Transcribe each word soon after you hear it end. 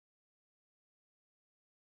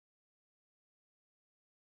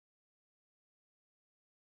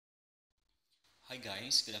Hi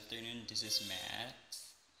guys, good afternoon. This is Matt.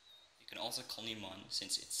 You can also call me Mon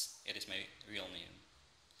since it is my real name.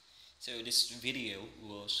 So this video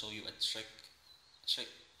will show you a trick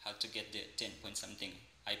how to get the 10 point something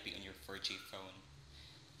IP on your 4G phone.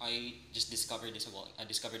 I discovered this a while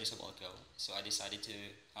ago, so I decided to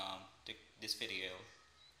take this video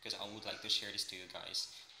because I would like to share this to you guys.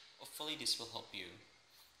 Hopefully this will help you.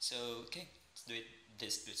 So okay, let's do it.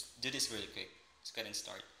 Do this really quick. Let's go ahead and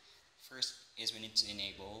start. First is we need to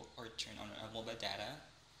enable or turn on our mobile data.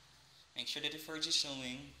 Make sure that the 4G is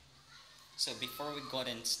showing. So before we go ahead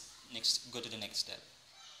and go to the next step,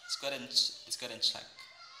 let's go ahead and check.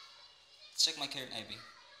 Let's check my current IP.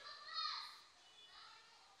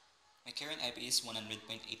 My current IP is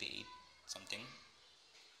 100.88 something.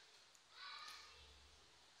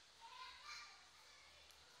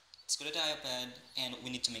 Let's go to the iPad and we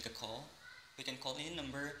need to make a call. We can call in a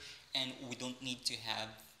number and we don't need to have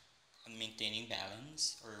a maintaining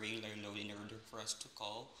balance or a regular load in order for us to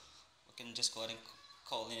call. We can just go ahead and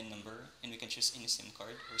call in a number and we can choose any SIM card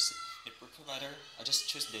or network provider. I'll just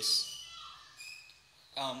choose this.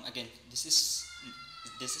 Again, this is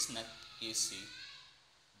not easy,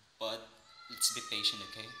 but let's be patient,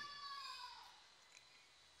 okay?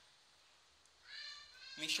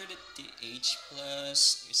 Make sure that the H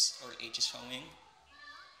plus or H is showing.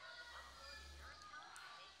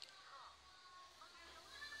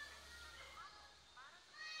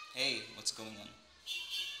 Hey, what's going on?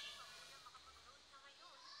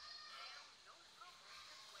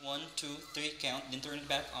 1, 2, 3 count, then turn it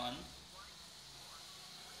back on.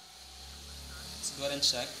 Let's go ahead and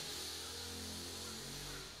check.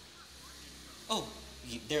 Oh,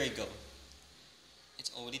 there you go.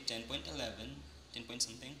 It's already 10.11, 10 point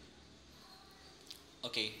something.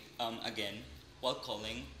 Okay, again, while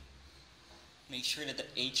calling, make sure that the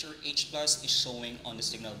H or H plus is showing on the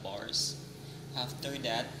signal bars. After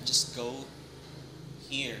that, just go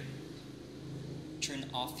here. Turn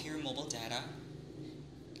off your mobile data.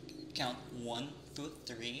 Count 1, 2,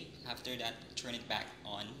 3. After that, turn it back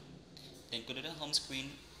on. Then go to the home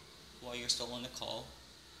screen while you're still on the call.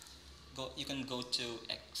 You can go to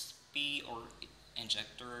XP or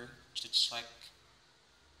Injector to check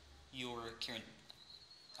your current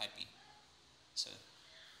IP. So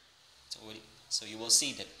you will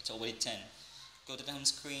see that it's already 10. Go to the home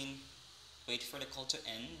screen. Wait for the call to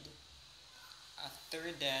end.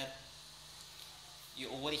 After that, you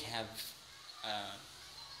already have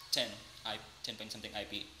 10 10 point something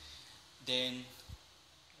IP. Then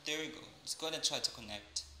there you go. Let's go ahead and try to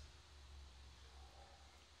connect.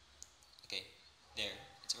 Okay, there.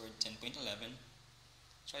 It's already 10.11.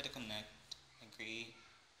 Try to connect. Agree.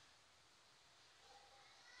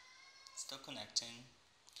 Still connecting.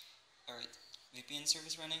 Alright, VPN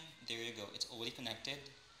service running. There you go. It's already connected.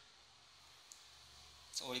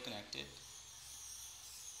 It's already connected.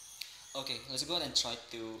 Okay, let's go ahead and try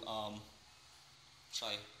to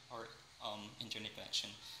try our internet connection.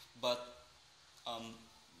 But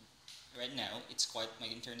right now my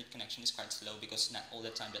internet connection is quite slow because not all the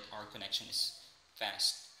time that our connection is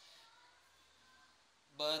fast.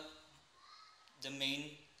 But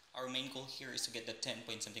our main goal here is to get the 10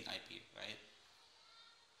 point something IP, right?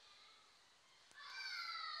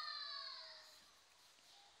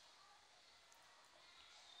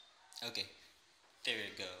 Okay, there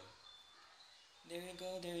you go. There you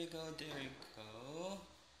go, there you go, there you go.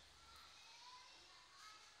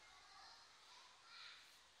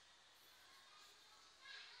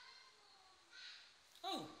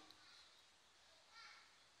 Oh,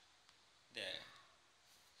 there.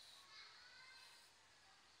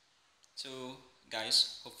 So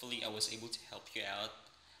guys, hopefully I was able to help you out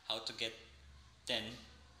how to get 10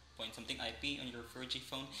 point something IP on your 4G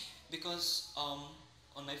phone because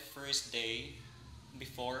on my first day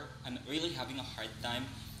before I'm really having a hard time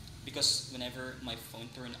because whenever my phone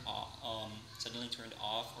suddenly turned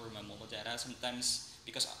off or my mobile data sometimes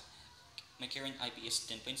because my current IP is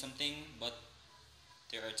 10 point something, but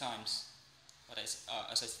there are times as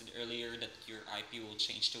I said earlier that your IP will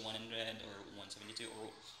change to 100 or 172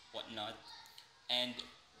 or whatnot, and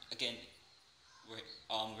again we're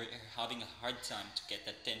having a hard time to get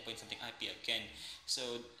that 10 point something IP again. So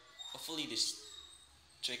hopefully this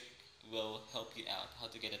trick will help you out how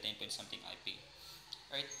to get a 10 point something IP.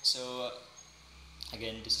 Alright, so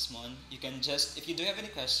again, this is Mon. You can just, if you do have any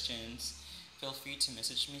questions, feel free to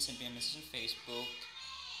message me, send me a message on Facebook.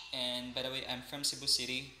 And by the way, I'm from Cebu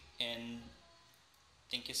City, and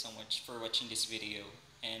thank you so much for watching this video,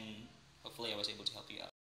 and hopefully I was able to help you out.